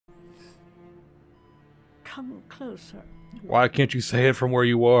come closer. Why can't you say it from where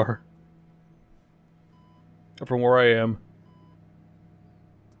you are? Or from where I am?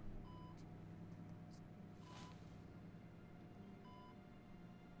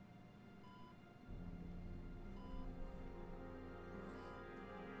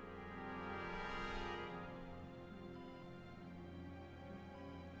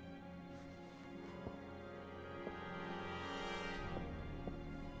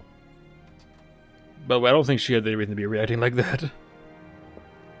 By the way, I don't think she had any reason to be reacting like that.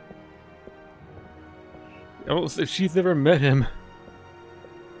 I don't think she's never met him.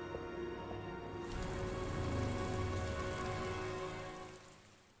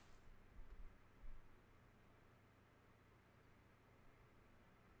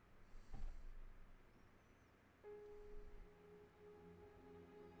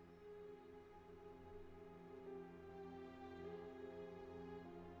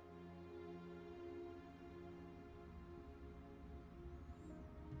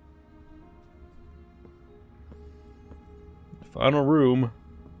 Final room.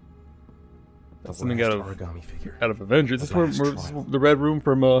 That's something out of origami figure. Out of Avengers. This is the red room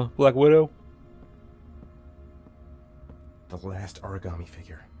from Black Widow. The last origami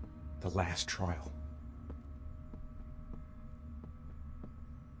figure. The last trial.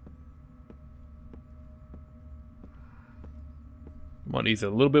 Come on, Ethan.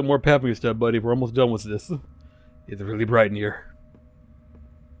 A little bit more pep in your step, buddy. We're almost done with this. It's really bright in here.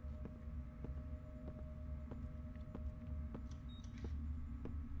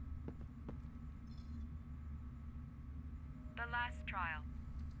 The last trial.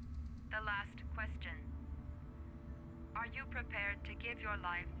 The last question. Are you prepared to give your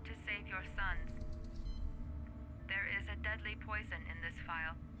life to save your sons? There is a deadly poison in this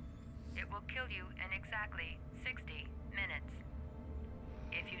vial. It will kill you in exactly 60 minutes.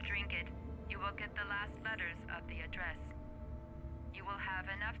 If you drink it, you will get the last letters of the address. You will have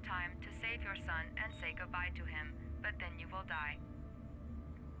enough time to save your son and say goodbye to him, but then you will die.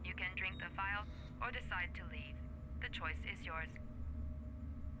 You can drink the vial or decide to leave. The choice is yours.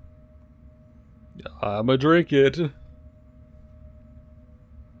 I'ma drink it.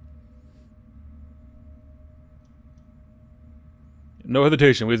 No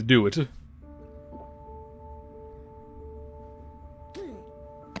hesitation, we just do it.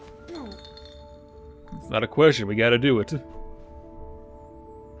 It's not a question, we gotta do it. The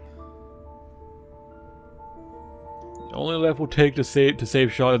only life we'll take to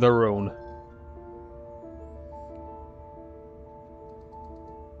save Sean is our own.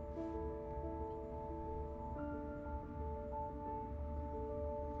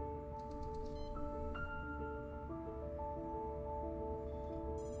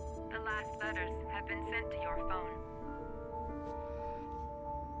 The last letters have been sent to your phone.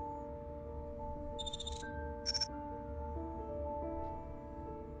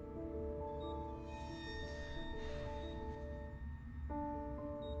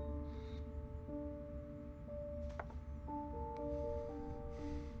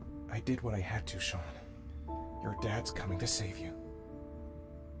 I did what I had to, Sean. Your dad's coming to save you.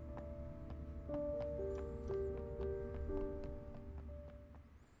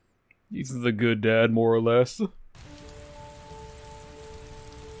 He's a good dad, more or less. I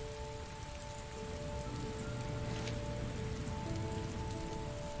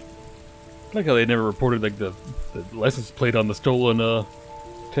like how they never reported like the license plate on the stolen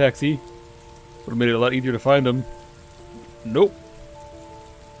taxi. Would have made it a lot easier to find him. Nope.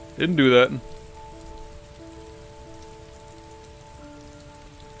 Didn't do that. I'm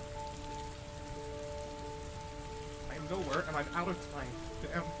nowhere and I'm out of time.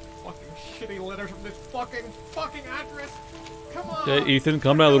 Damn fucking shitty letters from this fucking address. Come on. Okay, Ethan,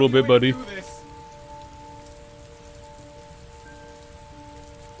 calm down a little bit, buddy. Do this.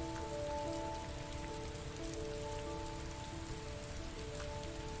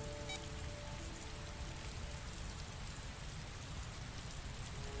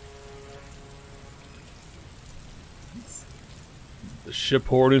 The ship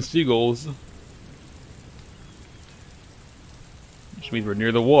horde and seagulls. Which means we're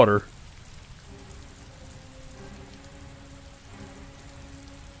near the water.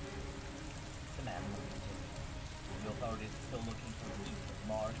 The man the authorities still looking for the chief of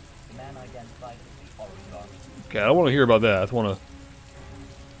Mars. The man identified as the origami. Okay, I don't want to hear about that. I just want to...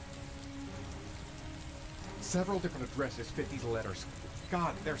 Several different addresses fit these letters.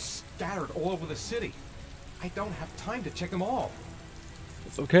 God, they're scattered all over the city. I don't have time to check them all.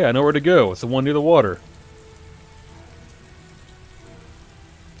 It's okay, I know where to go. It's the one near the water.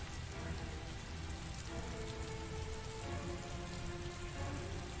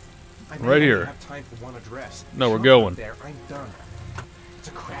 I Right may here. only have time for one address. No, we're Show going. up there, I'm done. It's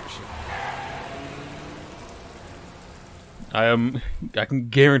a crapshoot. I can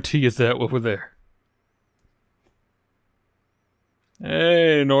guarantee it's that over there.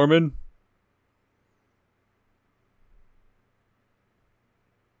 Hey, Norman.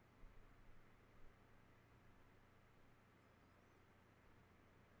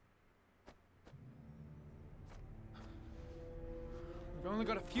 We've only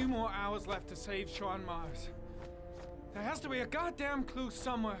got a few more hours left to save Sean Mars. There has to be a goddamn clue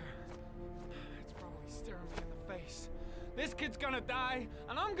somewhere. It's probably staring me in the face. This kid's gonna die,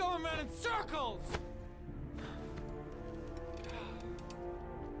 and I'm going around in circles!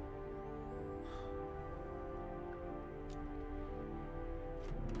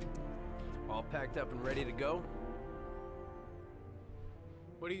 All packed up and ready to go?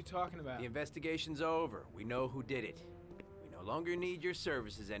 What are you talking about? The investigation's over. We know who did it. We no longer need your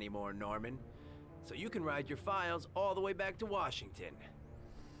services anymore, Norman. So you can ride your files all the way back to Washington.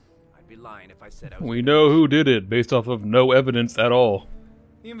 I'd be lying if I said I was... We know who did it based off of no evidence at all.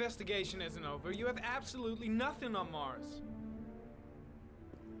 The investigation isn't over. You have absolutely nothing on Mars.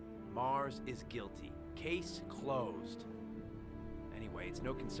 Mars is guilty. Case closed. Anyway, it's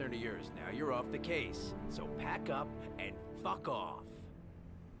no concern of yours now. You're off the case. So pack up and fuck off.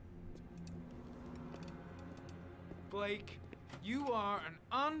 Blake, you are an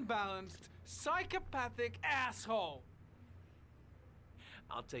unbalanced, psychopathic asshole.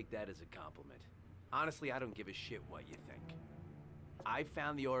 I'll take that as a compliment. Honestly, I don't give a shit what you think. I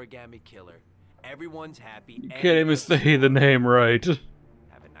found the origami killer. Everyone's happy. You can't even say the name right.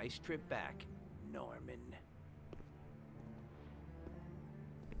 Have a nice trip back, Norman.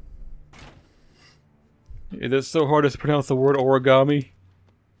 Is it so hard to pronounce the word origami?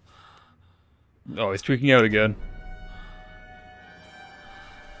 Oh, he's tweaking out again.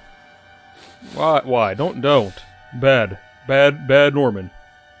 Why? Why? Don't. Bad Norman.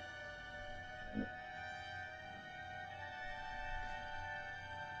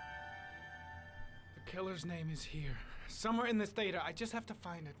 The killer's name is here. Somewhere in this data. I just have to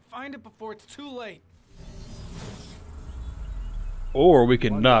find it. Find it before it's too late. Or we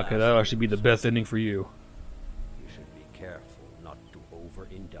can knock, and that'll actually be the best ending for you. You should be careful not to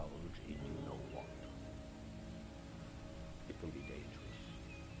overindulge in you know what. It can be dangerous.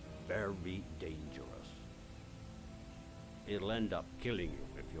 Very dangerous. It'll end up killing you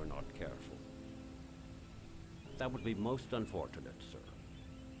if you're not careful. That would be most unfortunate, sir.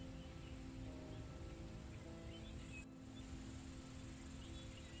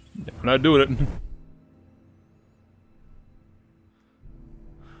 I'm not doing it.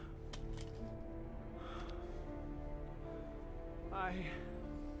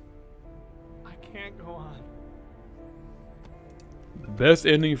 I can't go on. The best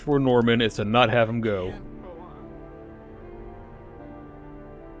ending for Norman is to not have him go. Can't go on.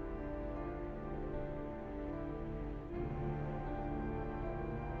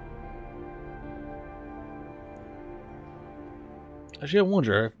 Actually, I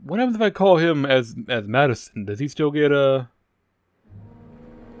wonder, what happens if I call him as Madison? Does he still get a...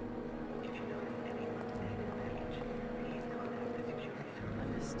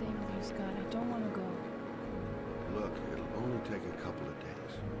 I'm just staying with you, Scott. I don't want to go. Look, it'll only take a couple of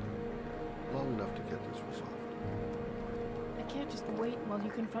days. Long enough to get this resolved. I can't just wait while you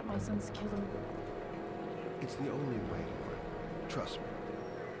confront my son's killer. It's the only way, Lauren. Trust me.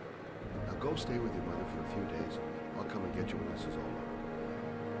 Now go stay with your mother for a few days. I'll come and get you when this is all over.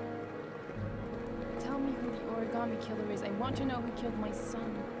 Tell me who the origami killer is. I want to know who killed my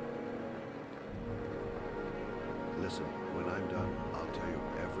son. Listen, when I'm done, I'll tell you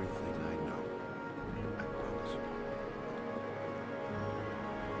everything I know. I promise.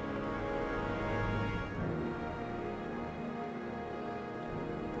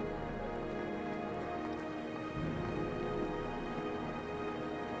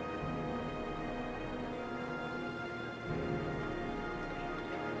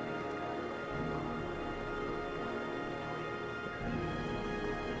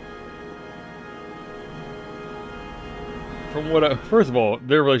 From what I... First of all,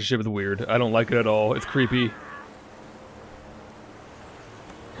 their relationship is weird. I don't like it at all. It's creepy.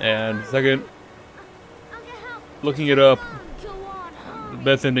 And second, looking it up, the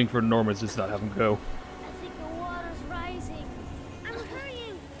best ending for Norman is just not have him go. I think the water's rising. I'm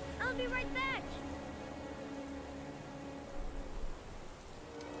hurrying. I'll be right back.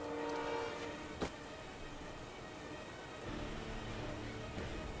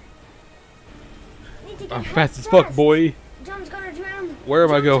 Need to get I'm help fast as fuck, fast. boy. John's gonna drown. Where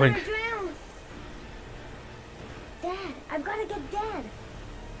am I John's going? gonna drown. Dad, I've gotta get Dad.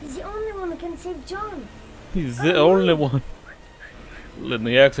 He's the only one who can save John. He's the only one. Letting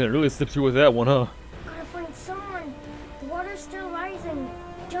the accent really slip through with that one, huh? Gotta find someone. The water's still rising.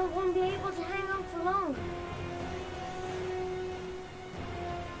 John won't be able to hang on for long.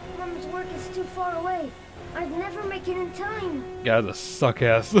 Mama's work is too far away. I'd never make it in time. Yeah, that's a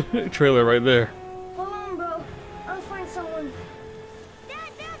suck-ass trailer right there. Hold on, bro. I'll find someone. Dad,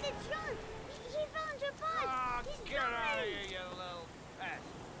 it's John. He found your bud. He's Get coming. out of here, you little pest.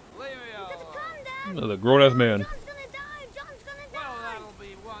 Leave me You gotta alone. come, Dad. Another grown-ass man. John's gonna die. John's gonna die. Well, that'll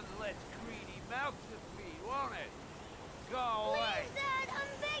be one less greedy mouth to feed, won't it? Go away. Please, Dad,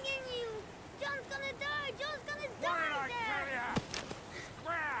 I'm begging you. John's gonna die. John's gonna What did I die, Dad. tell ya?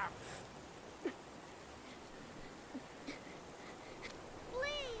 Scrap!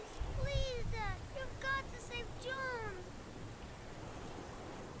 Please, Dad. You've got to save John.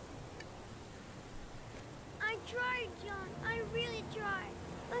 I tried, John. I really tried.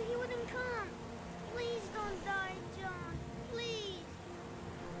 But he wouldn't come. Please don't die, John. Please.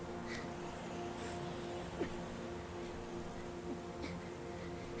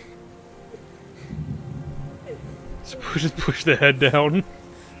 Just push the head down.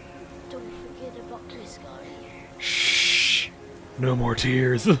 Don't forget about my scar. Shh. No more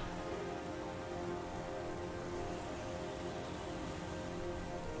tears.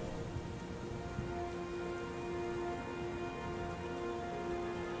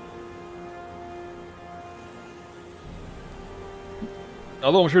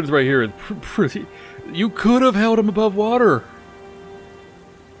 Although I'm sure this right here is pretty. You could have held him above water.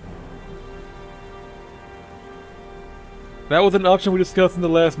 That was an option we discussed in the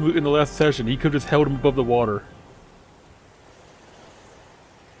last session. He could have just held him above the water.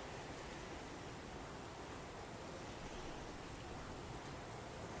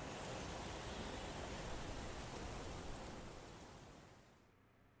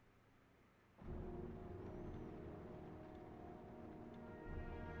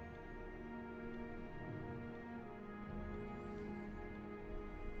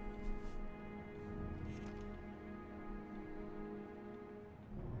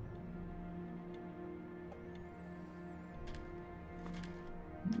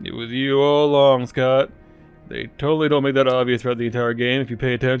 It was you all along, Scott. They totally don't make that obvious throughout the entire game if you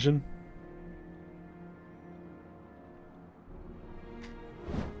pay attention.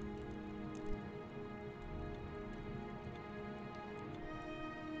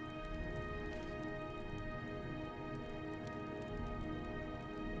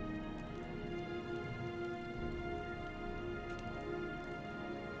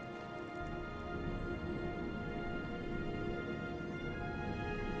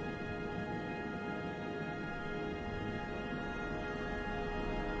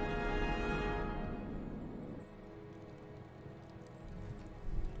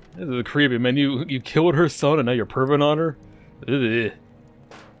 This is creepy, man. You killed her son and now you're perving on her? Ugh.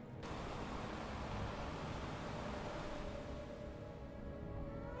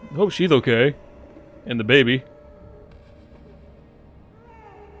 Hope she's okay. And the baby.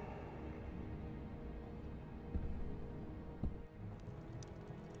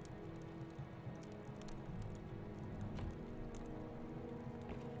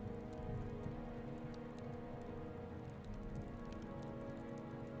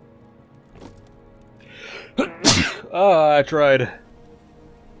 Ah, I tried.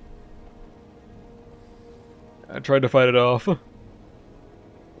 I tried to fight it off.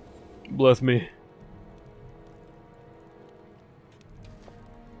 Bless me.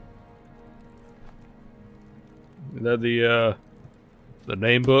 Is that the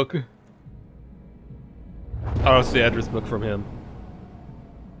name book? Oh, it's the address book from him.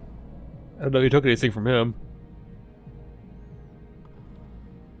 I don't know if he took anything from him.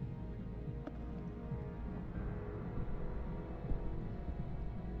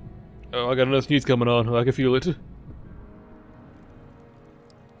 Oh, I got another sneeze coming on. I can feel it. Is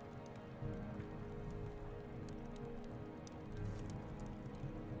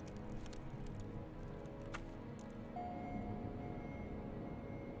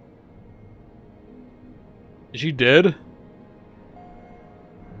she dead?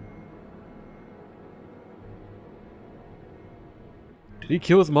 Did he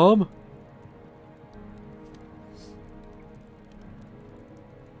kill his mom?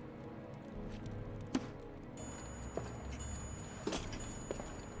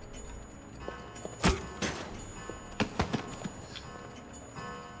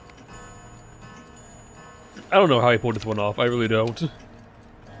 I don't know how he pulled this one off. I really don't.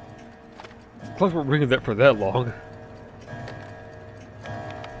 Plus, we're bringing that for that long.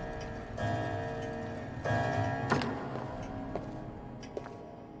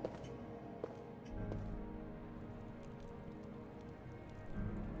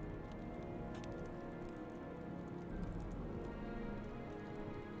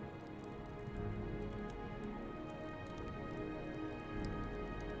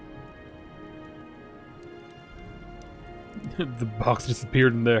 The box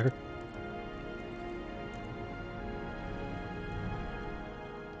disappeared in there.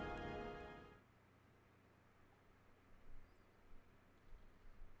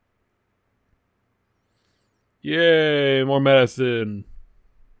 Yay, more medicine.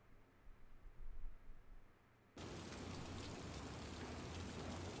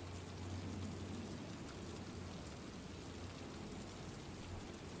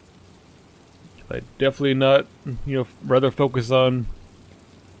 I definitely not, rather focus on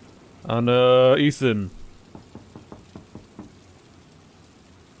Ethan.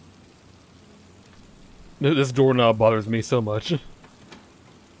 This doorknob bothers me so much. It's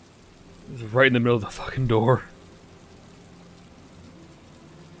right in the middle of the fucking door.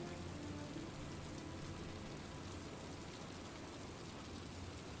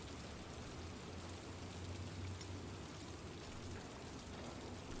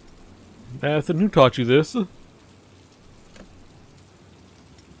 Nathan, who taught you this? Yeah,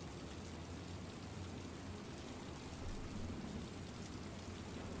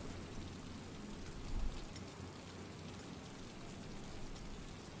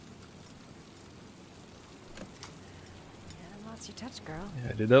 lost your touch, girl. Yeah,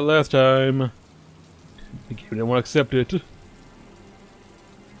 I did that last time. I think you didn't want to accept it.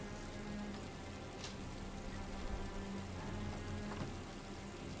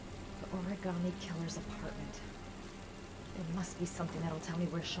 Origami killer's apartment. There must be something that'll tell me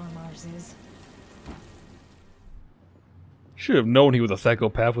where Sean Mars is. Should have known he was a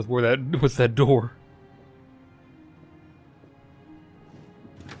psychopath with where that was that door.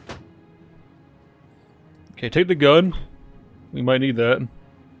 Okay, take the gun. We might need that.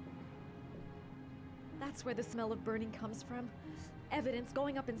 That's where the smell of burning comes from. Evidence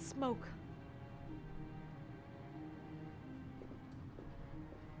going up in smoke.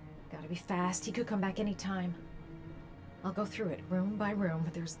 Gotta be fast. He could come back any time. I'll go through it room by room,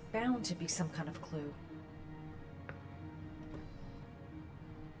 but there's bound to be some kind of clue.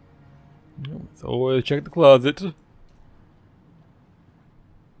 So always check the closet.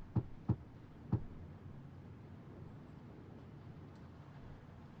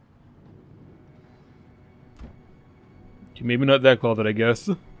 Maybe not that closet, I guess.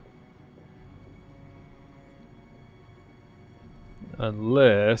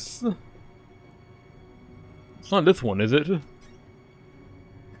 Unless... It's not this one, is it? A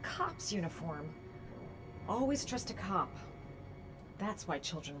cop's uniform. Always trust a cop. That's why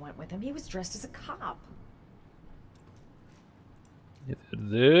children went with him. He was dressed as a cop. Is it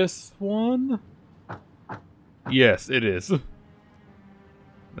this one? Yes, it is.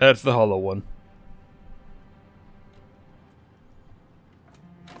 That's the hollow one.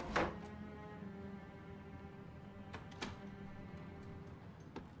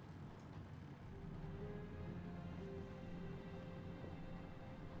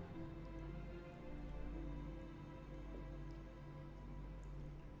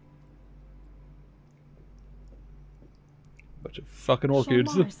 Bunch of fucking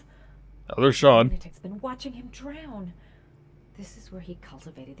orchids. Oh, there's Sean. Lunatic's been watching him drown. This is where he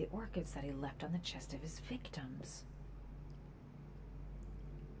cultivated the orchids that he left on the chest of his victims.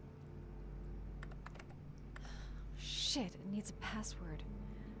 Shit, it needs a password.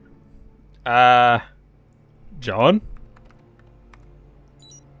 John?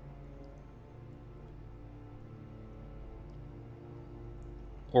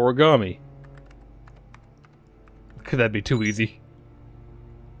 Origami. Could that be too easy?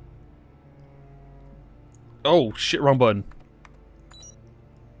 Oh, shit, wrong button.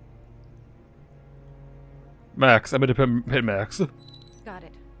 Max, I meant to hit Max. Got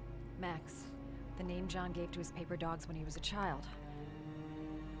it. Max. The name John gave to his paper dogs when he was a child.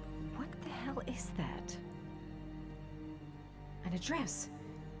 What the hell is that? An address.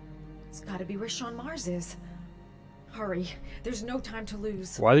 It's gotta be where Sean Mars is. Hurry. There's no time to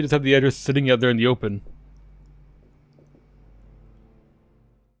lose. Why did they just have the address sitting out there in the open?